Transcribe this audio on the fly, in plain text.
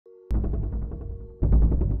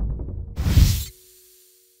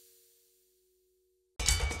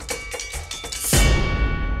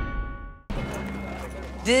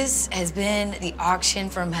This has been the auction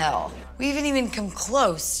from hell. We haven't even come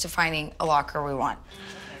close to finding a locker we want.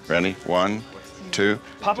 Ready? 1, 2.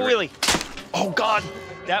 Pop a wheelie. Oh, God,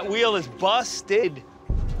 that wheel is busted.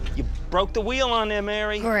 You broke the wheel on there,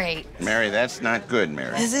 Mary. Great. Mary, that's not good,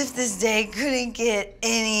 Mary. As if this day couldn't get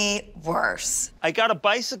any worse. I got a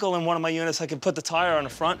bicycle in one of my units. I could put the tire on the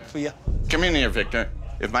front for you. Come in here, Victor.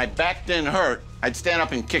 If my back didn't hurt, I'd stand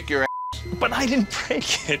up and kick your ass. But I didn't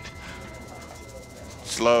break it.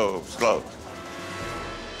 Slow, slow.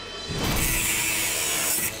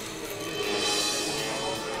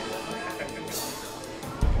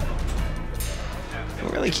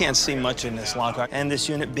 I really can't see much in this locker. And this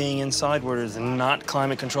unit being inside where it's not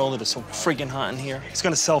climate controlled, it is so freaking hot in here. It's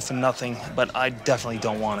gonna sell for nothing, but I definitely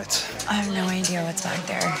don't want it. I have no idea what's back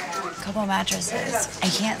there. A couple mattresses. I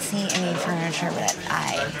can't see any furniture that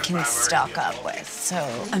I can stock up with, so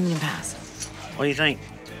I'm gonna pass. What do you think?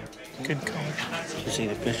 Good color. You see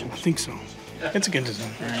the fishing? I think so. It's a good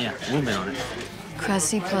design. Yeah, we've been on it.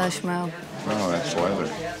 Crusty plush, Mo. No, that's leather.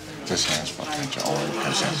 This has potential. Oh,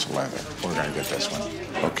 this has leather. We're gonna get this one.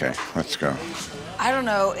 Okay, let's go. I don't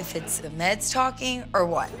know if it's the meds talking or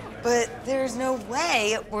what, but there's no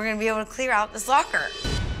way we're gonna be able to clear out this locker.